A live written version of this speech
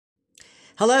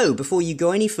Hello, before you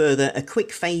go any further, a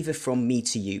quick favour from me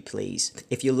to you, please.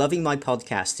 If you're loving my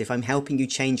podcast, if I'm helping you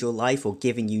change your life or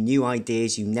giving you new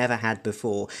ideas you never had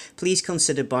before, please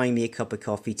consider buying me a cup of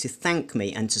coffee to thank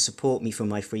me and to support me for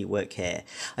my free work here.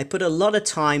 I put a lot of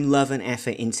time, love and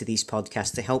effort into these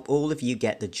podcasts to help all of you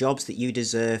get the jobs that you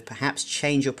deserve, perhaps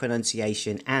change your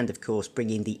pronunciation and, of course,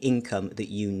 bring in the income that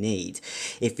you need.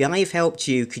 If I've helped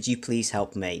you, could you please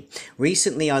help me?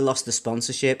 Recently, I lost the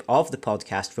sponsorship of the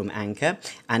podcast from Anchor,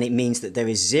 and it means that there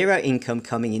is zero income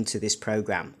coming into this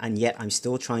program, and yet I'm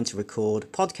still trying to record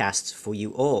podcasts for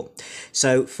you all.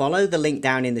 So follow the link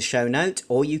down in the show note,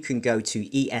 or you can go to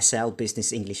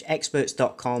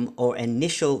eslbusinessenglishexperts.com or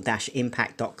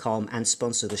initial-impact.com and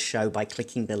sponsor the show by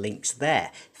clicking the links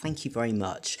there. Thank you very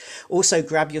much. Also,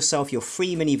 grab yourself your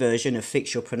free mini version of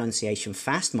Fix Your Pronunciation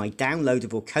Fast, my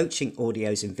downloadable coaching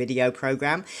audios and video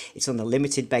program. It's on a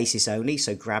limited basis only,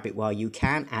 so grab it while you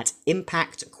can at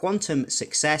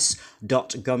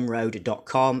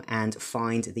impactquantumsuccess.gumroad.com and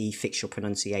find the Fix Your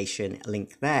Pronunciation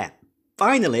link there.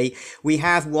 Finally, we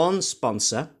have one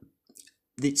sponsor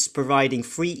that's providing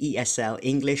free ESL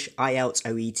English, IELTS,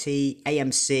 OET,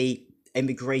 AMC,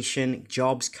 immigration,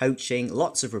 jobs, coaching,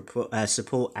 lots of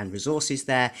support and resources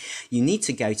there. You need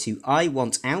to go to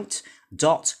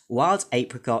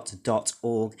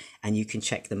iwantout.wildapricot.org and you can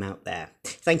check them out there.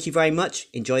 Thank you very much.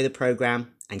 Enjoy the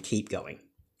program and keep going.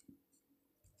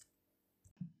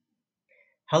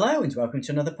 Hello and welcome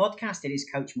to another podcast. It is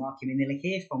Coach Marky Manila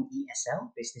here from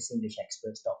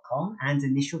eslbusinessenglishexperts.com and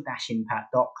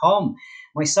initial-impact.com.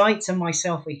 My site and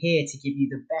myself are here to give you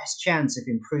the best chance of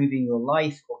improving your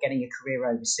life or getting a career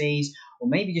overseas, or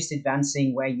maybe just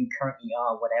advancing where you currently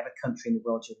are, whatever country in the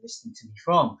world you're listening to me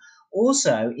from.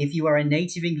 Also, if you are a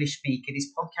native English speaker,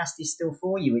 this podcast is still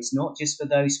for you. It's not just for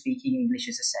those speaking English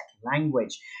as a second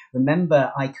language.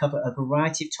 Remember, I cover a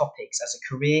variety of topics as a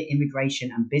career,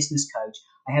 immigration and business coach.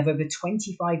 I have over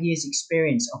 25 years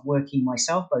experience of working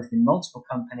myself, both in multiple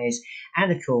companies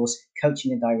and, of course,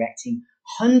 coaching and directing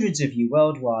hundreds of you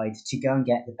worldwide to go and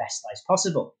get the best lives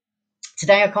possible.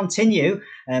 Today I continue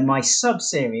my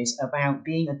sub-series about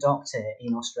being a doctor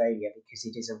in Australia, because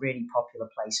it is a really popular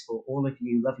place for all of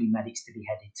you lovely medics to be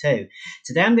headed to.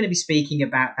 Today I'm going to be speaking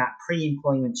about that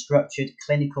pre-employment structured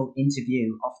clinical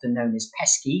interview, often known as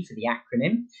PESCI for the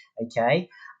acronym, okay?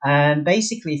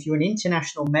 Basically, if you're an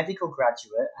international medical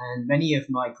graduate, and many of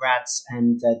my grads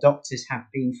and doctors have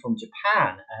been from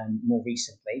Japan more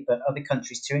recently, but other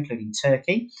countries too, including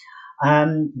Turkey,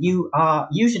 you are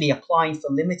usually applying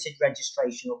for limited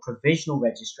registration or provisional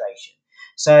registration.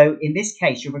 So in this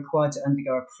case, you're required to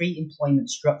undergo a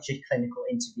pre-employment structured clinical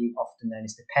interview, often known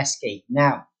as the PESCI.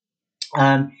 Now,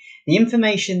 the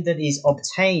information that is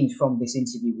obtained from this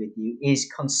interview with you is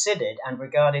considered and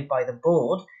regarded by the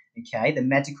board, okay, the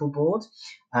medical board,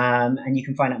 and you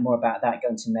can find out more about that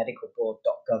going to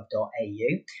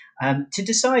medicalboard.gov.au to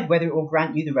decide whether it will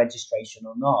grant you the registration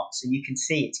or not. So you can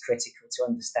see it's critical to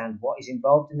understand what is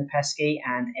involved in the PESCI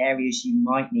and areas you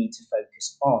might need to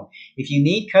focus on. If you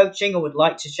need coaching or would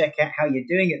like to check out how you're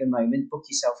doing at the moment, book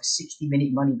yourself a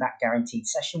 60-minute money-back guaranteed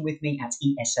session with me at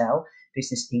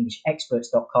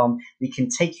eslbusinessenglishexperts.com. We can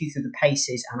take you through the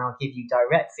paces and I'll give you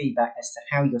direct feedback as to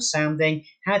how you're sounding,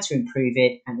 how to improve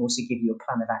it, and also give you a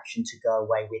plan of action to go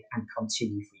away with and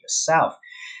continue for yourself.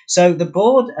 So the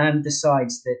board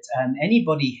decides that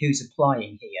anybody who's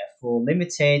applying here for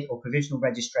limited or provisional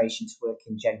registration to work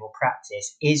in general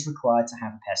practice is required to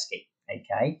have a PESCI.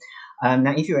 Okay.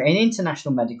 Now, if you're an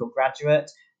international medical graduate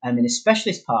in a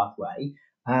specialist pathway,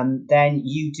 then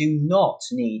you do not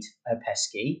need a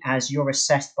PESCI, as you're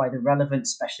assessed by the relevant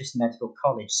specialist medical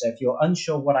college. So if you're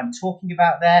unsure what I'm talking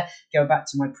about there, go back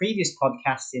to my previous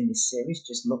podcasts in this series,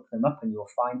 just look them up and you'll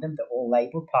find them. They're all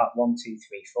labelled part 1, 2,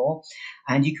 3, 4,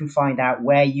 and you can find out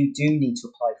where you do need to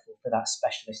apply for that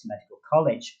specialist medical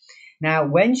college. Now,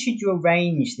 when should you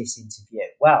arrange this interview?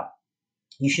 Well,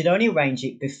 you should only arrange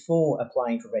it before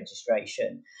applying for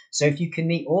registration. So if you can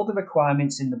meet all the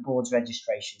requirements in the board's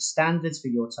registration standards for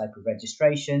your type of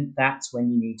registration, that's when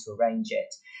you need to arrange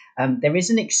it. There is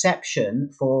an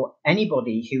exception for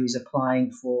anybody who is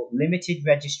applying for limited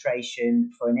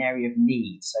registration for an area of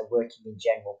need, so working in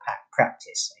general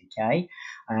practice, okay?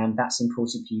 That's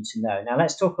important for you to know. Now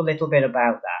let's talk a little bit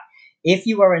about that. If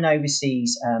you are an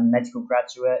overseas medical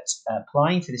graduate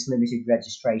applying for this limited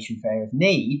registration for area of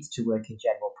need to work in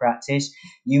general practice,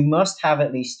 you must have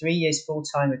at least 3 years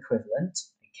full-time equivalent,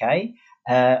 okay,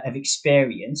 of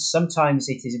experience. Sometimes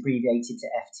it is abbreviated to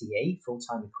FTE,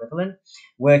 full-time equivalent,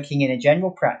 working in a general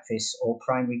practice or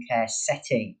primary care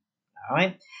setting, all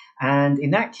right? And in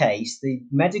that case, the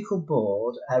medical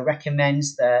board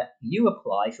recommends that you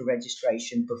apply for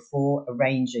registration before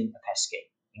arranging a PESCI,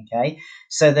 okay,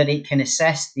 so that it can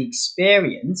assess the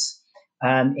experience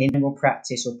in general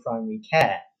practice or primary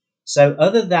care. So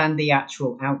other than the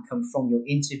actual outcome from your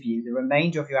interview, the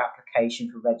remainder of your application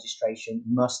for registration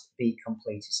must be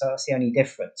completed. So that's the only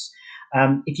difference.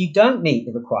 If you don't meet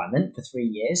the requirement for 3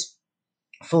 years,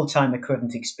 full-time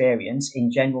equivalent experience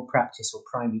in general practice or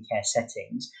primary care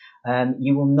settings,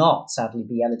 you will not, sadly,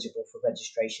 be eligible for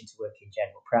registration to work in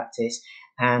general practice,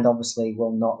 and obviously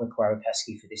will not require a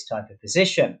PESCI for this type of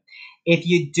position. If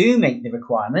you do meet the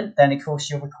requirement, then of course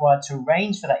you're required to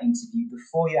arrange for that interview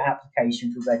before your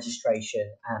application for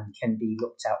registration can be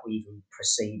looked at or even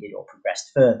proceeded or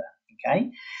progressed further.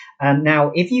 Okay.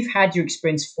 Now, if you've had your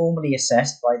experience formally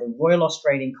assessed by the Royal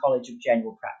Australian College of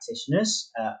General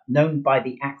Practitioners, known by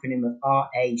the acronym of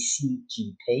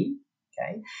RACGP,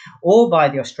 okay, or by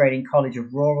the Australian College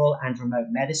of Rural and Remote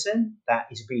Medicine, that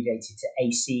is abbreviated to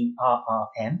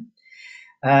ACRRM,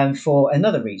 for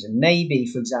another reason. Maybe,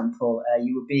 for example,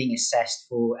 you were being assessed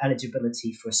for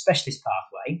eligibility for a specialist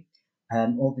pathway,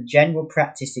 or the general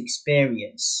practice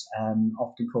experience,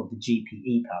 often called the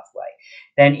GPE pathway,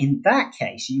 then in that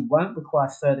case, you won't require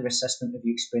further assessment of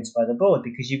your experience by the board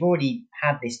because you've already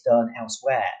had this done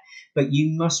elsewhere. But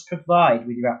you must provide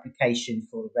with your application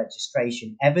for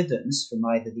registration evidence from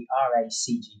either the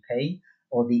RACGP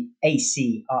or the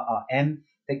ACRRM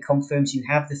that confirms you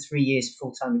have the 3 years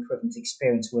full-time equivalent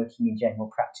experience working in general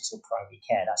practice or primary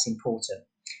care. That's important.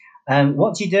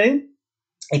 What do you do?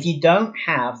 If you don't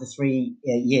have the 3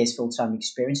 years full-time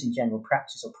experience in general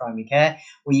practice or primary care,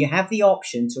 well, you have the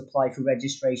option to apply for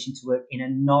registration to work in a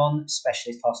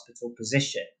non-specialist hospital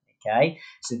position. Okay,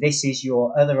 so this is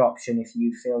your other option if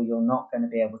you feel you're not going to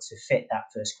be able to fit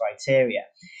that first criteria.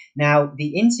 Now,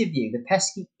 the interview, the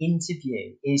PESCI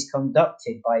interview, is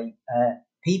conducted by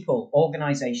people,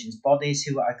 organisations, bodies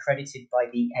who are accredited by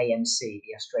the AMC,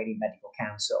 the Australian Medical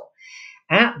Council.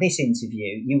 At this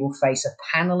interview, you will face a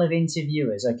panel of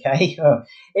interviewers, okay?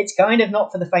 It's kind of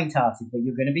not for the faint-hearted, but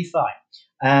you're going to be fine.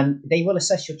 They will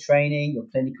assess your training, your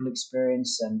clinical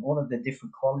experience, and all of the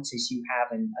different qualities you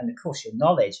have, and of course, your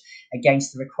knowledge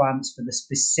against the requirements for the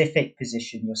specific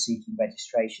position you're seeking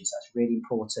registration. So that's really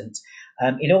important.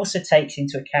 It also takes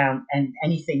into account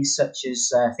anything such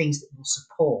as things that will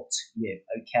support you,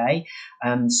 okay?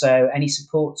 So any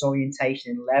support,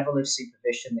 orientation, and level of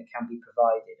supervision that can be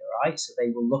provided, all right? So they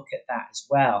will look at that as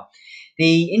well.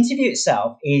 The interview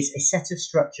itself is a set of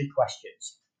structured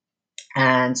questions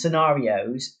and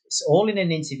scenarios. It's all in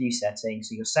an interview setting.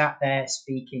 So you're sat there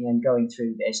speaking and going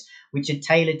through this, which are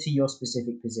tailored to your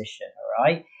specific position, all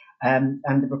right? And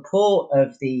the report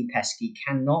of the PESCI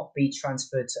cannot be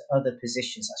transferred to other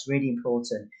positions. That's really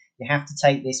important. You have to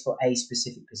take this for a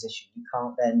specific position. You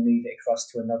can't then move it across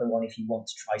to another one if you want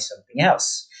to try something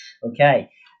else. Okay.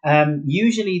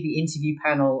 Usually the interview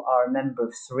panel are a member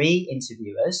of 3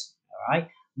 interviewers, all right?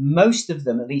 Most of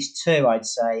them, at least 2, I'd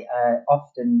say, are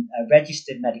often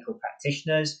registered medical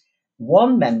practitioners.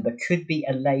 1 member could be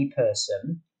a lay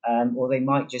person, or they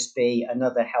might just be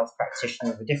another health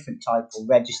practitioner of a different type or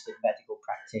registered medical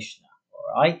practitioner,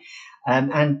 all right?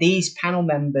 And these panel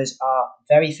members are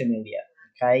very familiar,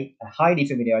 okay, highly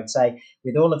familiar, I'd say,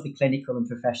 with all of the clinical and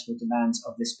professional demands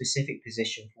of the specific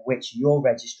position for which your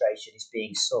registration is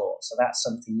being sought. So that's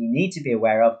something you need to be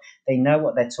aware of. They know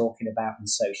what they're talking about, and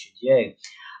so should you.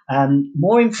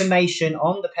 More information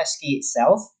on the PESCI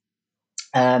itself,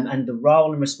 and the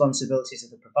role and responsibilities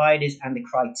of the providers and the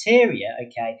criteria,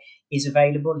 okay, is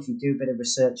available. If you do a bit of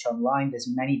research online, there's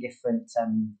many different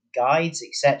guides,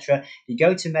 etc. If you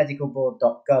go to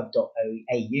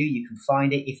medicalboard.gov.au, you can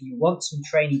find it. If you want some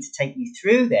training to take you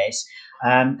through this,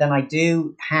 then I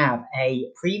do have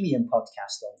a premium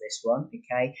podcast on this one,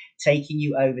 okay, taking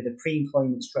you over the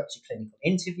pre-employment structure clinical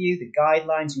interview, the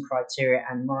guidelines and criteria,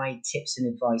 and my tips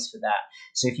and advice for that.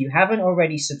 So if you haven't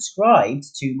already subscribed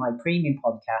to my premium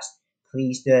podcast,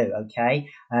 please do, okay?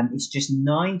 It's just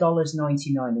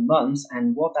 $9.99 a month,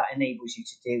 and what that enables you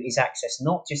to do is access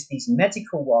not just these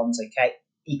medical ones, okay?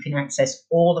 You can access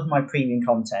all of my premium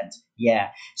content. Yeah,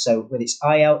 so whether it's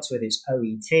IELTS, whether it's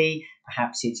OET,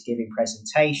 perhaps it's giving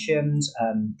presentations,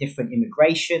 different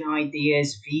immigration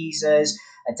ideas, visas,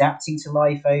 adapting to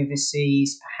life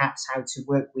overseas, perhaps how to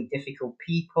work with difficult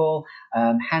people,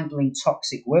 handling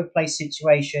toxic workplace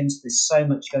situations. There's so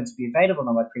much going to be available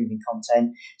on my premium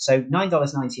content. So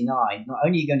 $9.99, not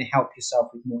only are you going to help yourself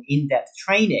with more in-depth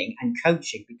training and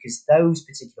coaching, because those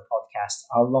particular podcasts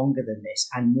are longer than this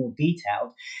and more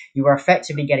detailed, you are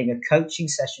effectively getting a coaching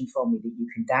session from me that you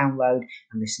can download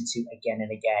and listen to again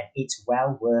and again. It's it's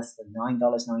well worth the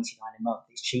 $9.99 a month.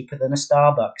 It's cheaper than a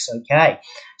Starbucks. Okay,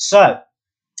 so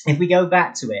if we go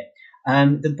back to it,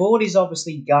 the board is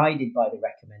obviously guided by the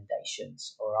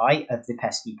recommendations, all right, of the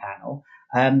Pesky panel.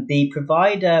 The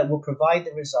provider will provide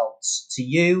the results to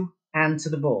you and to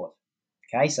the board.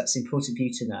 Okay, so that's important for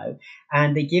you to know.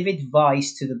 And they give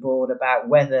advice to the board about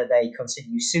whether they consider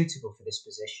you suitable for this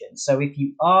position. So if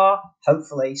you are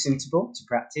hopefully suitable to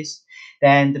practice,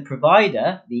 then the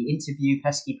provider, the interview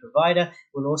pesky provider,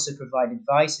 will also provide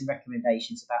advice and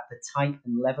recommendations about the type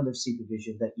and level of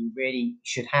supervision that you really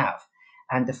should have,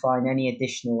 and define any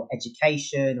additional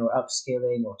education or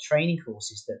upskilling or training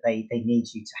courses that they need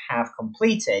you to have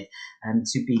completed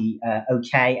to be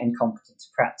okay and competent to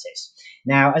practice.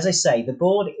 Now, as I say, the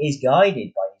board is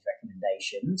guided by these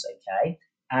recommendations, okay,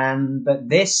 but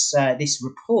this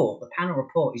report, the panel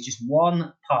report, is just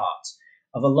one part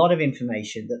of a lot of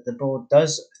information that the board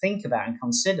does think about and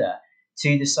consider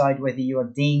to decide whether you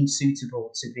are deemed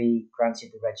suitable to be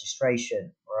granted the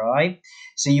registration, all right?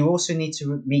 So you also need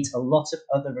to meet a lot of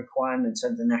other requirements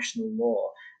under national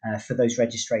law for those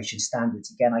registration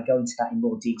standards. Again, I go into that in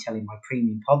more detail in my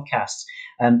premium podcasts.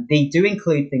 They do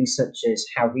include things such as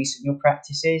how recent your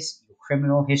practice is, your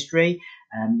criminal history,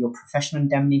 your professional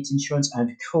indemnity insurance,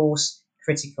 and of course,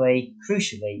 crucially,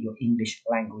 your English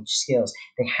language skills.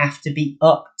 They have to be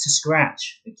up to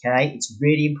scratch, okay? It's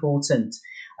really important.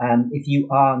 If you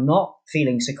are not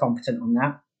feeling so competent on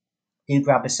that, do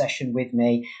grab a session with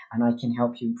me and I can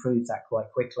help you improve that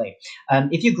quite quickly.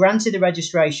 If you're granted the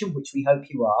registration, which we hope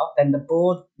you are, then the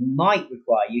board might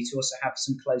require you to also have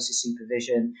some closer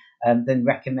supervision than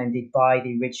recommended by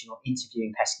the original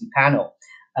interviewing pesky panel.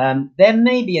 There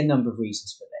may be a number of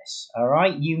reasons for this, all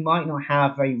right? You might not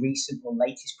have very recent or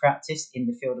latest practice in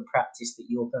the field of practice that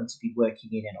you're going to be working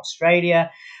in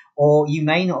Australia, or you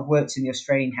may not have worked in the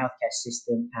Australian healthcare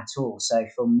system at all. So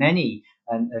for many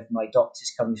of my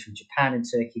doctors coming from Japan and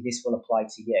Turkey, this will apply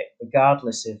to you.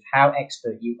 Regardless of how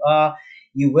expert you are,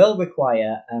 you will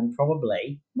require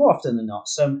probably, more often than not,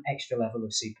 some extra level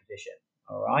of supervision.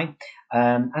 All right.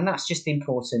 And that's just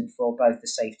important for both the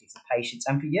safety of the patients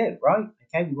and for you, right?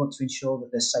 Okay. We want to ensure that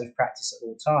there's safe practice at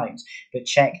all times, but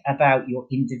check about your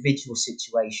individual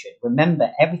situation.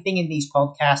 Remember, everything in these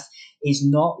podcasts is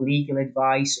not legal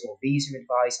advice or visa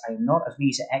advice. I am not a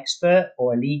visa expert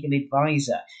or a legal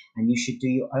advisor, and you should do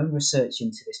your own research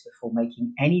into this before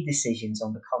making any decisions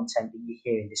on the content that you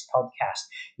hear in this podcast.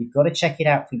 You've got to check it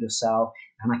out for yourself,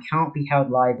 and I can't be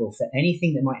held liable for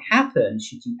anything that might happen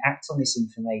should you act on this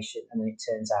information and then it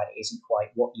turns out it isn't quite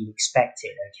what you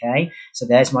expected, okay? So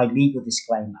there's my legal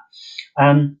disclaimer.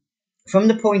 From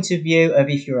the point of view of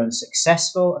if you're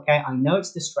unsuccessful, okay, I know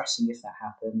it's distressing if that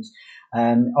happens.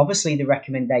 Obviously, the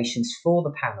recommendations for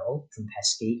the panel from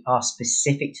Pesky are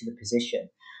specific to the position.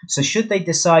 So should they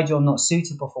decide you're not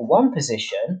suitable for one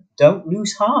position, don't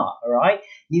lose heart, all right?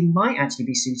 You might actually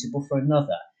be suitable for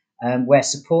another, where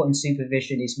support and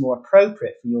supervision is more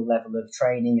appropriate for your level of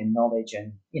training and knowledge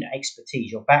and,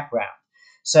 expertise, your background.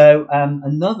 So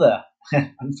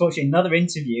unfortunately, another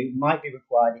interview might be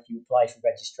required if you apply for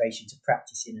registration to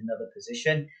practice in another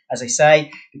position. As I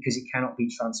say, because it cannot be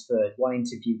transferred. One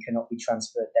interview cannot be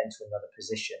transferred then to another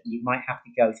position. You might have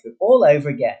to go through it all over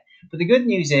again. But the good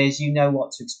news is you know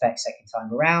what to expect second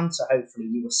time around, so hopefully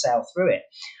you will sail through it.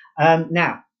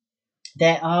 Now,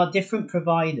 there are different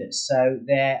providers. So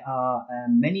there are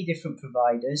many different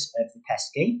providers of the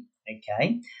Pesky,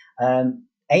 okay?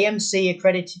 AMC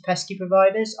accredited Pesky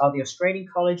providers are the Australian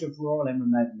College of Rural and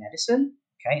Remote Medicine,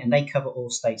 okay, and they cover all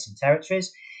states and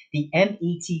territories. The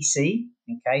METC,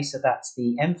 okay, so that's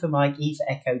the M for Mike, E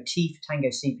for Echo, T for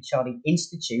Tango, C for Charlie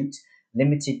Institute,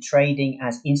 limited trading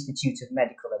as Institute of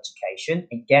Medical Education.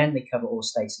 Again, they cover all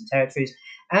states and territories.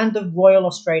 And the Royal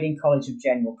Australian College of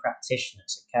General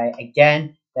Practitioners, okay,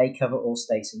 again, they cover all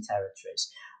states and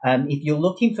territories. If you're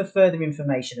looking for further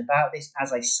information about this,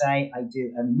 as I say, I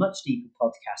do a much deeper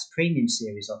podcast premium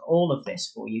series on all of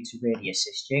this for you to really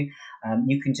assist you.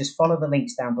 You can just follow the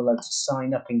links down below to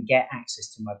sign up and get access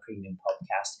to my premium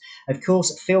podcast. Of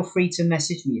course, feel free to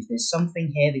message me if there's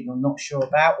something here that you're not sure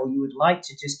about, or you would like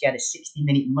to just get a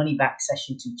 60-minute money-back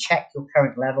session to check your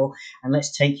current level, and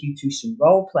let's take you through some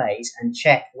role plays and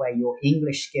check where your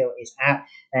English skill is at.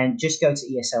 And just go to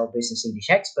ESL Business English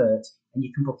Expert and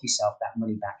you can book yourself that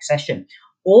money back session.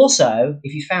 Also,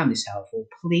 if you found this helpful,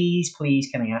 please,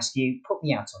 can I ask you, put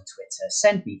me out on Twitter,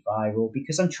 send me viral,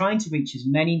 because I'm trying to reach as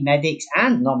many medics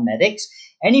and non-medics,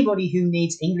 anybody who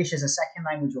needs English as a second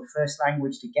language or first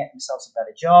language to get themselves a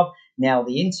better job, nail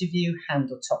the interview,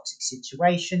 handle toxic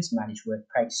situations, manage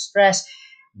workplace stress,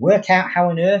 work out how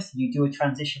on earth you do a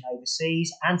transition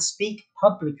overseas, and speak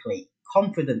publicly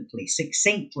confidently,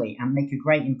 succinctly, and make a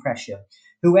great impression.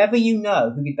 Whoever you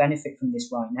know who could benefit from this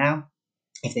right now,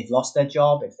 if they've lost their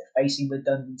job, if they're facing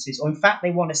redundancies, or in fact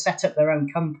they want to set up their own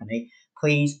company,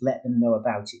 please let them know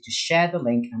about it. Just share the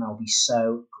link and I'll be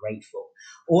so grateful.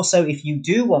 Also, if you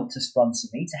do want to sponsor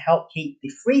me to help keep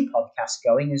the free podcast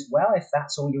going as well, if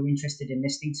that's all you're interested in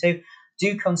listening to,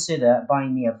 do consider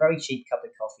buying me a very cheap cup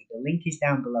of coffee. The link is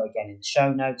down below again in the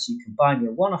show notes. You can buy me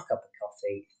a one-off cup of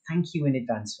coffee. Thank you in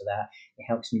advance for that. It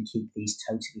helps me keep these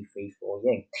totally free for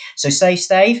you. So stay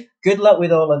safe. Good luck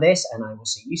with all of this, and I will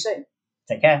see you soon.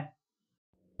 Take care.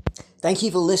 Thank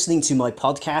you for listening to my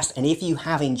podcast, and if you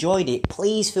have enjoyed it,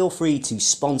 please feel free to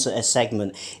sponsor a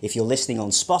segment. If you're listening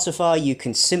on Spotify, you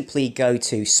can simply go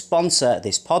to sponsor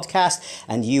this podcast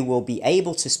and you will be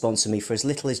able to sponsor me for as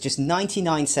little as just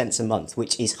 99 cents a month,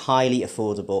 which is highly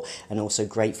affordable and also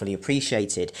gratefully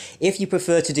appreciated. If you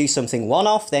prefer to do something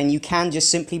one-off, then you can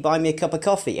just simply buy me a cup of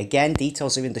coffee. Again,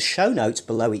 details are in the show notes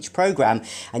below each program,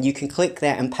 and you can click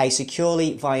there and pay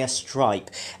securely via Stripe.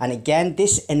 And again,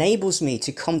 this enables me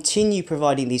to continue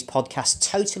providing these podcasts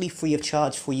totally free of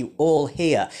charge for you all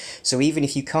here. So even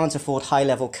if you can't afford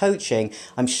high-level coaching,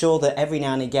 I'm sure that every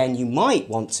now and again you might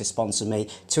want to sponsor me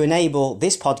to enable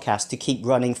this podcast to keep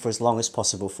running for as long as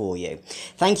possible for you.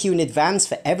 Thank you in advance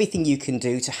for everything you can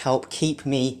do to help keep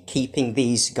me keeping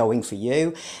these going for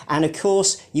you. And of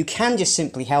course, you can just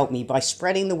simply help me by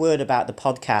spreading the word about the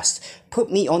podcast. Put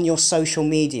me on your social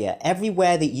media.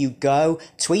 Everywhere that you go,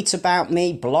 tweet about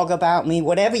me, blog about me,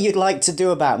 whatever you'd like to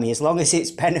do about me, as long as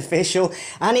it's beneficial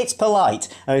and it's polite,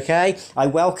 okay? I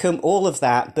welcome all of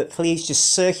that, but please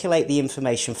just circulate the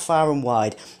information far and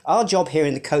wide. Our job here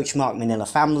in the Coach Mark Manila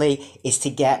family is to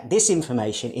get this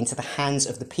information into the hands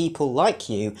of the people like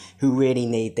you who really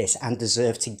need this and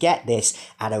deserve to get this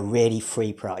at a really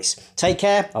free price. Take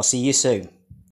care. I'll see you soon.